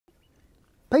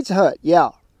Pizza Hut, yeah.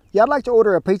 Yeah, I'd like to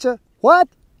order a pizza. What?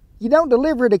 You don't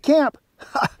deliver to camp?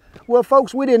 Well,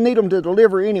 folks, we didn't need them to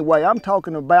deliver anyway. I'm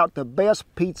talking about the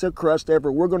best pizza crust ever.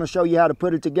 We're going to show you how to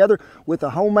put it together with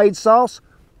a homemade sauce.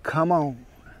 Come on.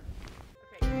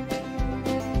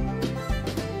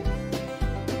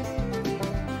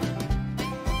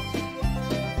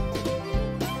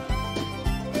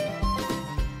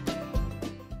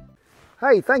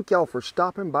 Hey, thank y'all for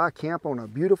stopping by camp on a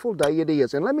beautiful day it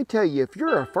is. And let me tell you, if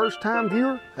you're a first-time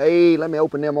viewer, hey, let me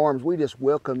open them arms. We just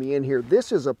welcome you in here.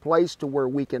 This is a place to where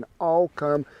we can all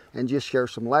come and just share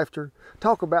some laughter,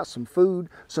 talk about some food,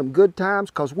 some good times,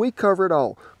 because we cover it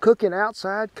all. Cooking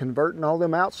outside, converting all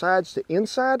them outsides to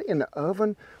inside in the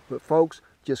oven. But folks,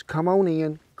 just come on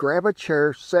in, grab a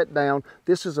chair, sit down.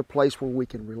 This is a place where we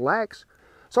can relax.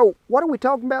 So what are we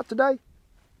talking about today?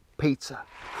 Pizza.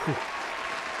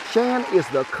 Shan is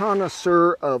the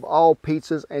connoisseur of all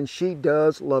pizzas, and she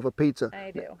does love a pizza.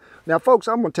 I do. Now, folks,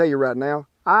 I'm going to tell you right now,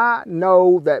 I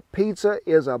know that pizza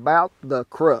is about the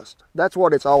crust. That's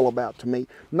what it's all about to me.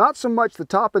 Not so much the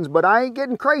toppings, but I ain't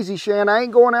getting crazy, Shan. I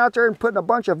ain't going out there and putting a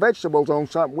bunch of vegetables on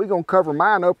something. We're going to cover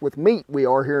mine up with meat, we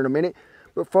are here in a minute.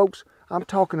 But, folks, I'm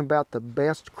talking about the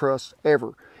best crust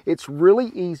ever. It's really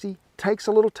easy, takes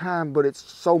a little time, but it's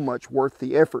so much worth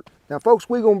the effort. Now, folks,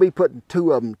 we're going to be putting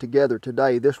 2 of them together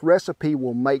today. This recipe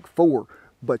will make 4,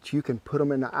 but you can put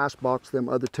them in the icebox, them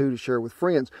other 2 to share with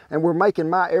friends. And we're making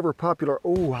my ever popular,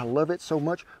 oh, I love it so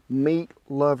much, Meat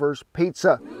Lovers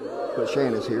Pizza. But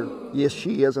Shan is here. Yes,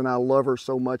 she is, and I love her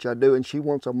so much, I do. And she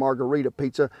wants a margarita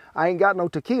pizza. I ain't got no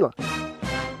tequila.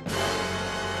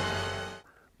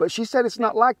 But she said it's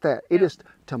not like that. It is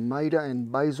tomato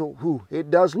and basil. Ooh, it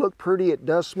does look pretty. It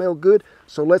does smell good.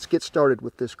 So let's get started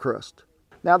with this crust.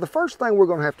 Now, the first thing we're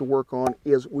going to have to work on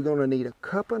is we're going to need 1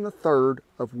 1/3 cups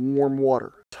of warm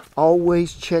water.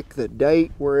 Always check the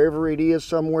date wherever it is,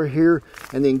 somewhere here,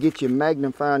 and then get your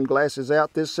magnifying glasses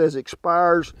out. This says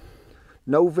expires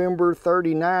November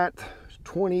 39th,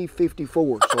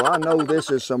 2054. So I know this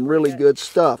is some really good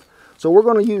stuff. So we're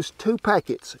going to use 2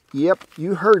 packets. Yep,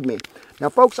 you heard me. Now,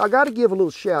 folks, I got to give a little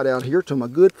shout out here to my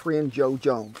good friend Joe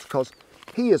Jones, because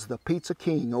he is the pizza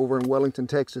king over in Wellington,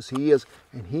 Texas. He is,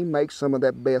 and he makes some of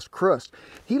that best crust.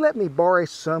 He let me borrow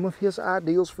some of his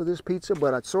ideals for this pizza,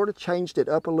 but I sort of changed it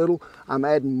up a little. I'm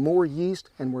adding more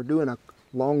yeast, and we're doing a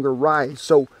longer rise.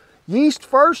 So yeast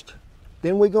first,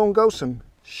 then we're going to go some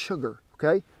sugar,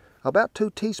 okay? About 2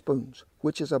 teaspoons,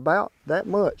 which is about that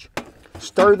much.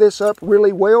 Stir this up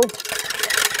really well.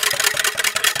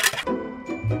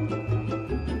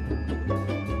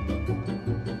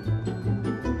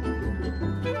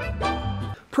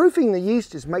 Proofing the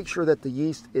yeast is make sure that the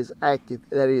yeast is active,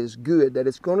 that it is good, that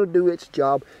it's going to do its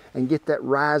job and get that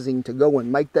rising to go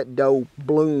and make that dough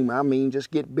bloom. I mean,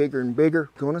 just get bigger and bigger.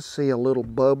 Going to see a little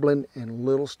bubbling and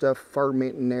little stuff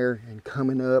fermenting there and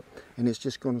coming up, and it's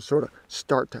just going to sort of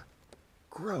start to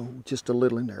grow just a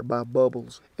little in there by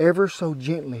bubbles. Ever so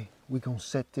gently, we're going to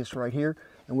set this right here,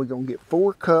 and we're going to get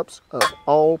 4 cups of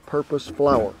all-purpose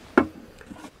flour.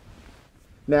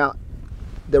 Now,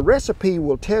 the recipe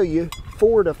will tell you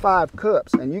 4 to 5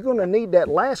 cups, and you're going to need that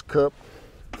last cup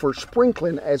for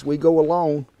sprinkling as we go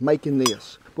along making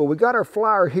this. But we got our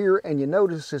flour here, and you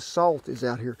notice this salt is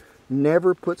out here.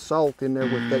 Never put salt in there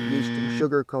with that yeast and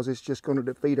sugar, because it's just going to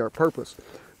defeat our purpose.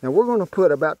 Now we're going to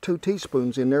put about 2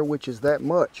 teaspoons in there, which is that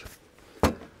much.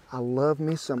 I love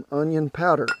me some onion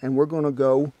powder, and we're going to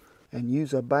go and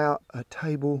use about a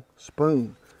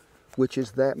tablespoon, which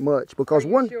is that much. Because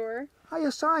Sure?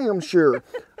 Yes, I am sure.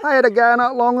 I had a guy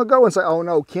not long ago and say, oh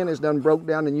no, Ken has done broke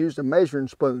down and used a measuring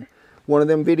spoon. One of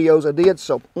them videos I did,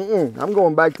 so I'm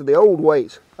going back to the old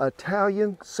ways.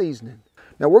 Italian seasoning.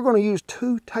 Now we're going to use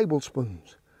 2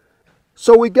 tablespoons.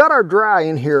 So we got our dry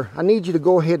in here. I need you to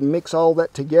go ahead and mix all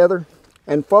that together.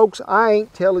 And folks, I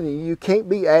ain't telling you, you can't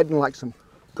be adding like some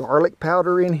garlic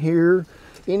powder in here,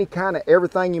 any kind of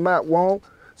everything you might want,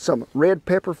 some red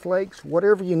pepper flakes,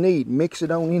 whatever you need, mix it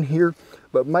on in here.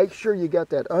 But make sure you got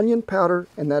that onion powder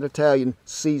and that Italian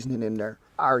seasoning in there.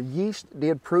 Our yeast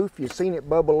did proof. You seen it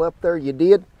bubble up there, you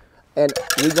did. And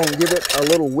we're gonna give it a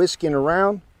little whisking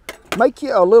around. Make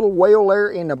you a little well there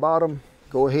in the bottom.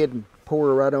 Go ahead and pour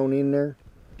it right on in there.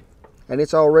 And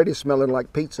it's already smelling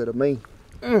like pizza to me.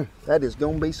 That is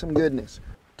gonna be some goodness.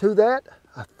 To that,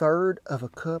 1/3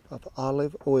 cup of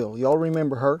olive oil. Y'all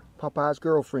remember her? Popeye's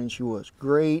girlfriend she was.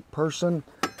 Great person.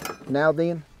 Now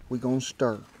then, we're gonna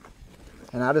stir.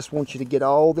 And I just want you to get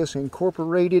all this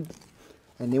incorporated,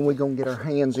 and then we're gonna get our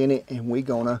hands in it, and we're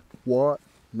gonna, what?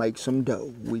 Make some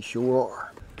dough. We sure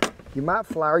are. You might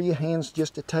flour your hands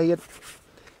just a tad,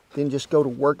 then just go to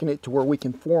working it to where we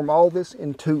can form all this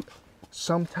into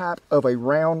some type of a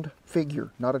round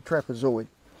figure, not a trapezoid.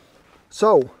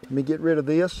 So, let me get rid of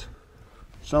this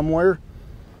somewhere.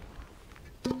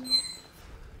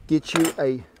 Get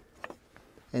you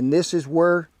and this is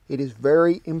where it is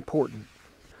very important.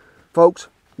 Folks,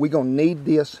 we're gonna need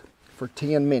this for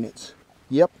 10 minutes.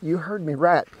 Yep, you heard me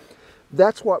right.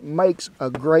 That's what makes a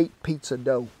great pizza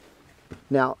dough.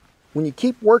 Now, when you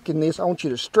keep working this, I want you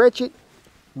to stretch it,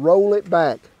 roll it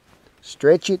back.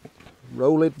 Stretch it,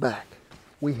 roll it back.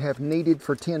 We have kneaded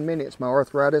for 10 minutes. My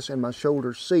arthritis and my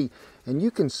shoulders see. And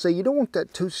you can see, you don't want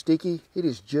that too sticky. It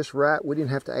is just right. We didn't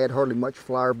have to add hardly much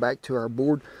flour back to our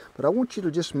board. But I want you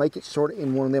to just make it sort of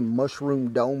in one of them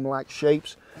mushroom dome-like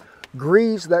shapes.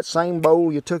 Grease that same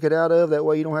bowl you took it out of. That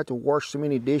way you don't have to wash so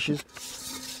many dishes.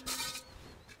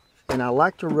 And I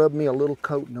like to rub me a little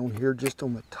coating on here just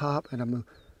on the top. And I'm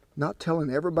not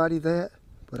telling everybody that,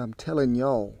 but I'm telling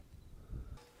y'all.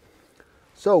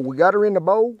 So we got her in the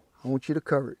bowl. I want you to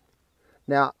cover it.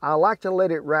 Now, I like to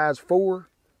let it rise 4.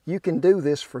 You can do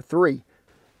this for 3.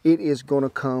 It is going to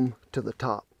come to the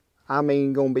top. I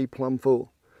mean, going to be plumb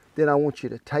full. Then I want you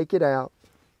to take it out,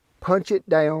 punch it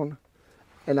down,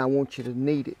 and I want you to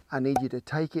knead it. I need you to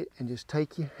take it and just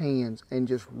take your hands and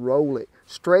just roll it.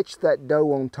 Stretch that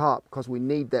dough on top because we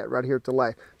need that right here at the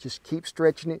last. Just keep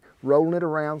stretching it, rolling it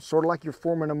around, sort of like you're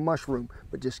forming a mushroom,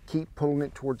 but just keep pulling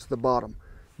it towards the bottom.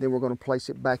 Then we're going to place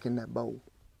it back in that bowl.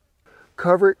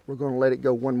 Cover it, we're going to let it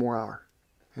go 1 more hour.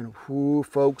 And whoo,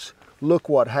 folks, look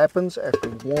what happens after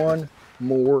 1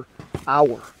 more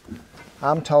hour.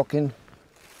 I'm talking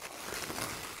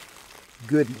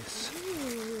goodness.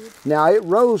 Now it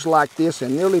rose like this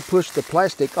and nearly pushed the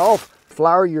plastic off.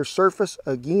 Flour your surface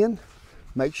again.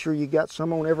 Make sure you got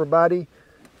some on everybody.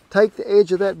 Take the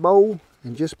edge of that bowl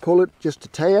and just pull it just a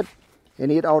tad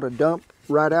and it ought to dump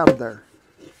right out of there.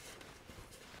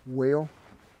 Well,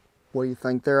 what do you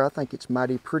think there? I think it's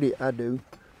mighty pretty, I do.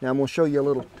 Now I'm going to show you a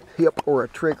little tip or a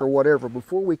trick or whatever.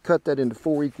 Before we cut that into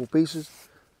 4 equal pieces,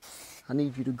 I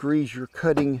need you to grease your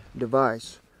cutting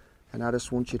device. And I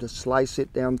just want you to slice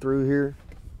it down through here.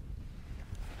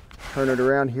 Turn it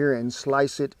around here and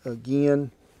slice it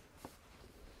again.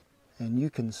 And you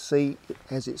can see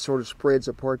as it sort of spreads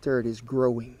apart there, it is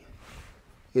growing.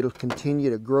 It'll continue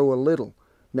to grow a little.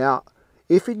 Now,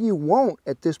 if you want,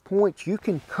 at this point, you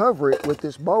can cover it with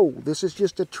this bowl. This is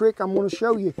just a trick I'm going to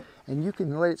show you, and you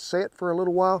can let it set for a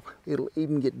little while. It'll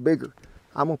even get bigger.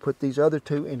 I'm going to put these other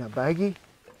 2 in a baggie,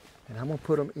 and I'm going to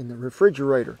put them in the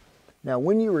refrigerator. Now,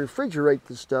 when you refrigerate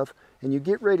this stuff, and you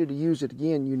get ready to use it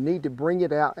again, you need to bring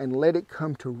it out and let it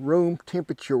come to room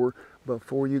temperature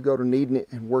before you go to kneading it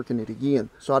and working it again.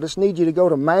 So I just need you to go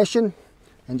to mashing,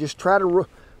 and just try to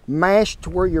mash to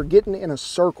where you're getting in a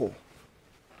circle.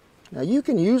 Now you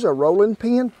can use a rolling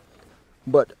pin,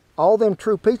 but all them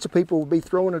true pizza people will be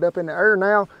throwing it up in the air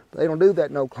now. They don't do that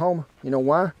in Oklahoma. You know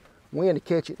why? Wind to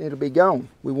catch it and it'll be gone.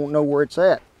 We won't know where it's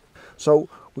at. So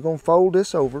we're going to fold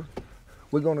this over.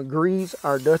 We're going to grease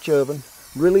our Dutch oven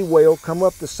really well. Come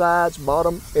up the sides,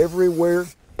 bottom, everywhere.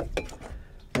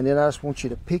 And then I just want you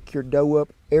to pick your dough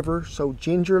up ever so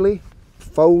gingerly.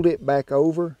 Fold it back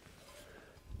over.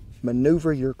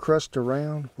 Maneuver your crust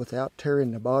around without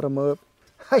tearing the bottom up.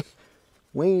 Hey,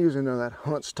 we ain't using none of that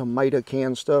Hunt's tomato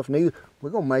can stuff neither.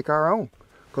 We're going to make our own.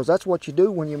 Because that's what you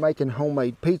do when you're making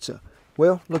homemade pizza.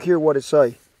 Well, look here what it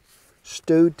say.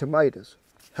 Stewed tomatoes.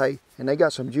 Hey, and they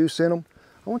got some juice in them.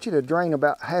 I want you to drain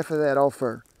about half of that off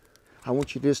there. I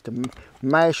want you just to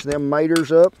mash them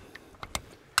maters up.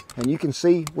 And you can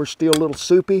see we're still a little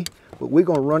soupy. But we're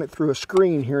going to run it through a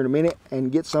screen here in a minute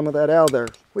and get some of that out of there.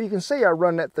 Well, you can see I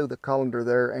run that through the colander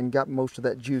there and got most of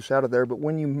that juice out of there. But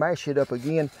when you mash it up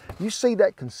again, you see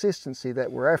that consistency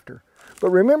that we're after. But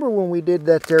remember when we did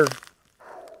that there,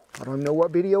 I don't even know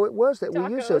what video it was that we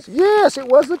used this. Yes, it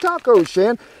was the tacos,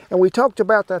 Shan. And we talked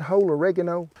about that whole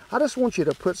oregano. I just want you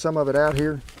to put some of it out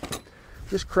here.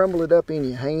 Just crumble it up in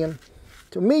your hand.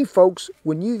 To me, folks,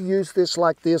 when you use this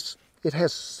like this, it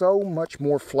has so much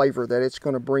more flavor that it's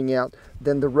going to bring out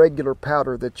than the regular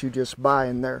powder that you just buy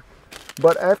in there.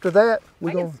 But after that, I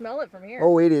can smell it from here.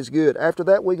 Oh, it is good. After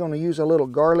that, we're going to use a little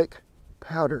garlic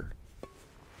powder,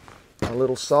 a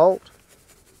little salt,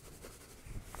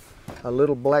 a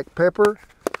little black pepper.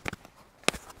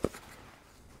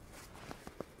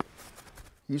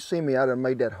 You see me, I done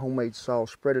made that homemade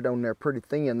sauce, spread it on there pretty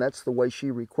thin. That's the way she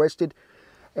requested.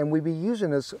 And we be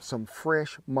using this some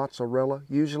fresh mozzarella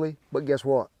usually, but guess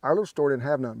what? Our little store didn't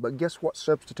have none, but guess what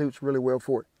substitutes really well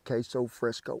for it? Queso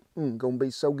fresco. Gonna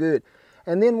be so good.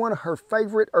 And then one of her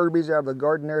favorite herbies out of the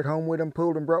garden there at home we done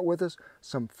pulled and brought with us,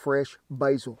 some fresh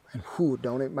basil. And whew,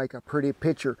 don't it make a pretty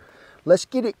picture? let's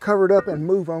get it covered up and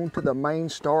move on to the main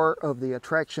star of the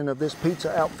attraction of this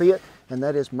pizza outfit, and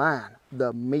that is mine,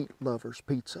 the Meat Lovers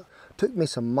Pizza. Took me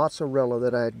some mozzarella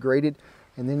that I had grated,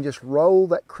 and then just roll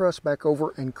that crust back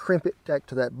over and crimp it back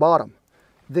to that bottom.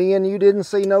 Then you didn't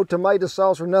see no tomato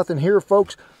sauce or nothing here,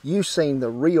 folks. You seen the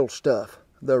real stuff,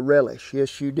 the relish.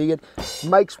 Yes, you did.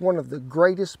 Makes one of the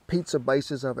greatest pizza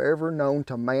bases I've ever known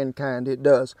to mankind. It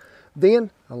does.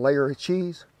 Then a layer of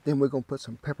cheese. Then we're going to put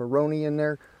some pepperoni in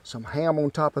there, some ham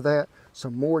on top of that,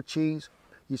 some more cheese.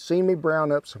 You seen me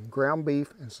brown up some ground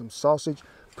beef and some sausage.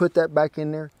 Put that back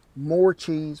in there. More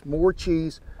cheese,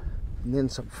 and then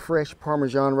some fresh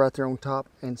Parmesan right there on top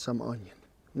and some onion.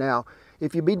 Now,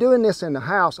 if you be doing this in the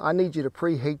house, I need you to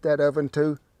preheat that oven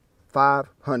to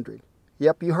 500.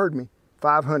 Yep, you heard me,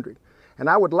 500. And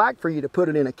I would like for you to put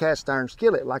it in a cast iron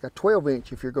skillet, like a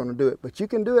 12-inch if you're going to do it. But you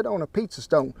can do it on a pizza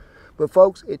stone. But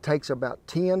folks, it takes about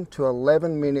 10 to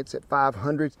 11 minutes at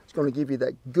 500. It's going to give you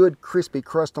that good crispy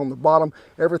crust on the bottom.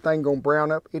 Everything going to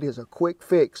brown up. It is a quick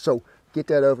fix. So get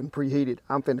that oven preheated.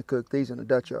 I'm finna cook these in a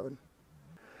Dutch oven.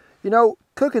 You know,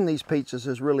 cooking these pizzas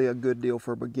is really a good deal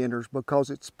for beginners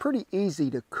because it's pretty easy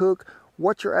to cook.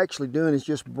 What you're actually doing is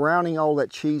just browning all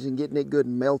that cheese and getting it good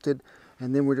and melted.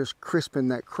 And then we're just crisping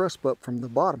that crust up from the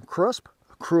bottom. Crust,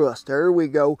 there we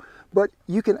go. But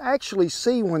you can actually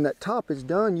see when that top is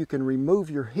done, you can remove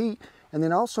your heat. And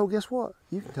then also, guess what?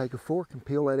 You can take a fork and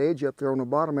peel that edge up there on the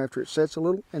bottom after it sets a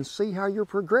little and see how you're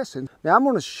progressing. Now, I'm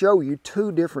going to show you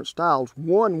two different styles.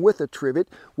 One with a trivet,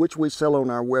 which we sell on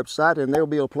our website, and there'll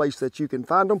be a place that you can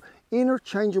find them.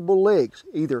 Interchangeable legs,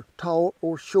 either tall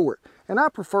or short. And I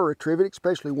prefer a trivet,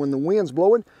 especially when the wind's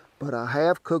blowing, but I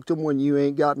have cooked them when you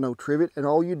ain't got no trivet, and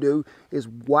all you do is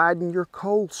widen your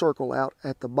cold circle out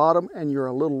at the bottom, and you're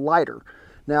a little lighter.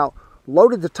 Now,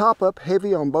 loaded the top up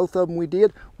heavy on both of them we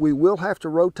did. We will have to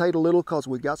rotate a little because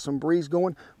we got some breeze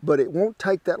going, but it won't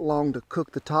take that long to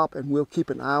cook the top, and we'll keep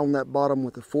an eye on that bottom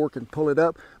with a fork and pull it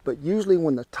up. But usually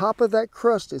when the top of that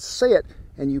crust is set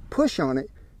and you push on it,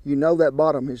 you know that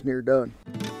bottom is near done.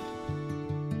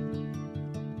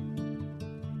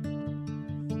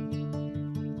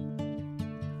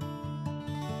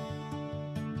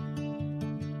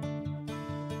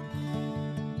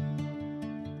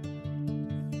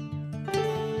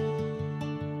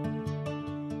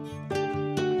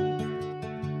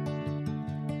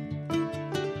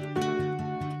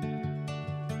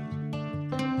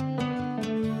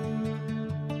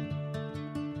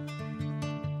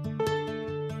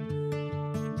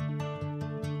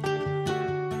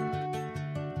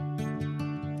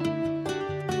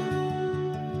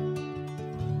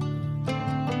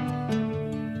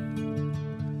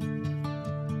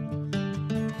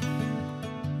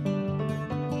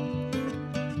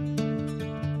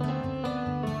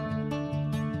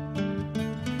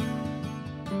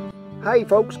 Hey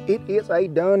folks, it is a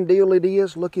done deal, it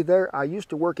is. Looky there, I used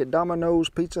to work at Domino's,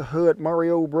 Pizza Hut,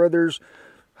 Mario Brothers,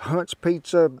 Hunt's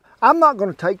Pizza. I'm not going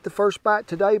to take the first bite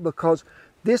today because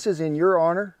this is in your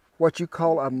honor, what you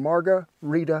call a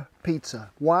margarita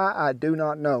pizza. Why, I do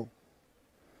not know.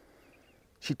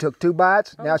 She took 2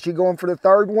 bites, now she's going for the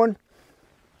 3rd one.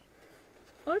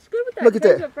 Oh, it's good with that. Look at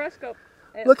that. Fresco.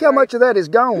 Look how much of that is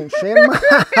gone, Shen.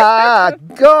 My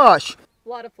gosh. A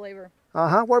lot of flavor.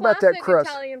 What about that crust?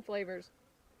 Italian flavors.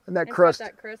 And that crust,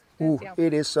 that crisp. ooh,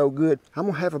 it is so good. I'm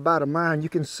going to have a bite of mine. You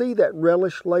can see that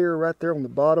relish layer right there on the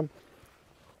bottom.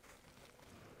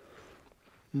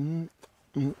 Come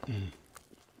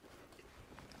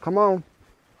on.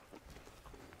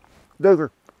 Duggar.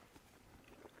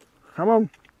 Come on.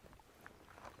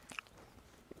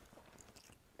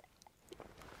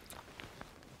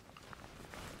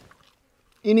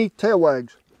 Any tail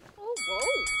wags? Oh,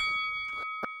 whoa.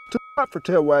 Too hot for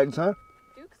tail wags, huh?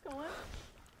 Duke's going.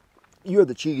 You're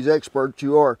the cheese expert,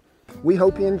 you are. We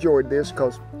hope you enjoyed this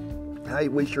because, hey,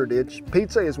 we sure did.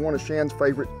 Pizza is one of Shan's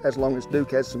favorite. As long as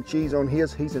Duke has some cheese on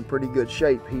his, he's in pretty good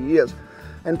shape. He is.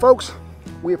 And folks,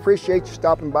 we appreciate you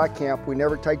stopping by camp. We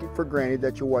never take it for granted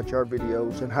that you'll watch our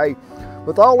videos. And hey,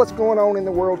 with all that's going on in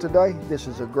the world today, this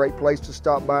is a great place to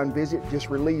stop by and visit. Just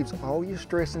relieves all your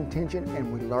stress and tension,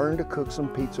 and we learned to cook some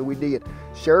pizza. We did.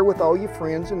 Share it with all your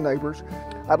friends and neighbors.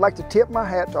 I'd like to tip my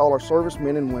hat to all our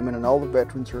servicemen and women and all the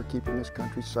veterans who are keeping this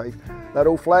country safe. That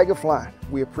old flag of flying,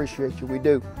 we appreciate you, we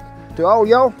do. To all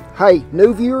y'all, hey,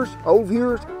 new viewers, old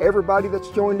viewers, everybody that's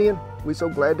joined in, we're so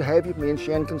glad to have you. Me and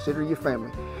Shan consider you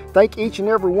family. Thank each and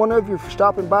every one of you for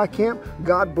stopping by camp.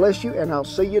 God bless you, and I'll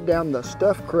see you down the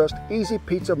stuffed crust, easy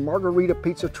pizza, margarita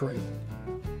pizza tray.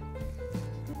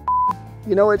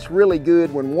 You know, it's really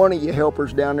good when one of you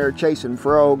helpers down there chasing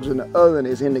frogs and the other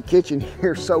is in the kitchen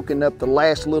here soaking up the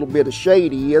last little bit of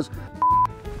shade he is.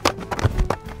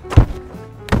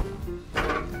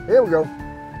 Here we go.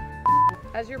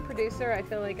 As your producer, I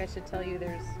feel like I should tell you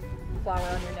there's flour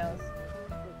on your nose.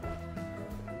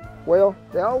 Well,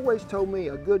 they always told me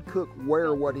a good cook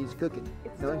wear what he's cooking.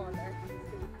 It's You know? still on there.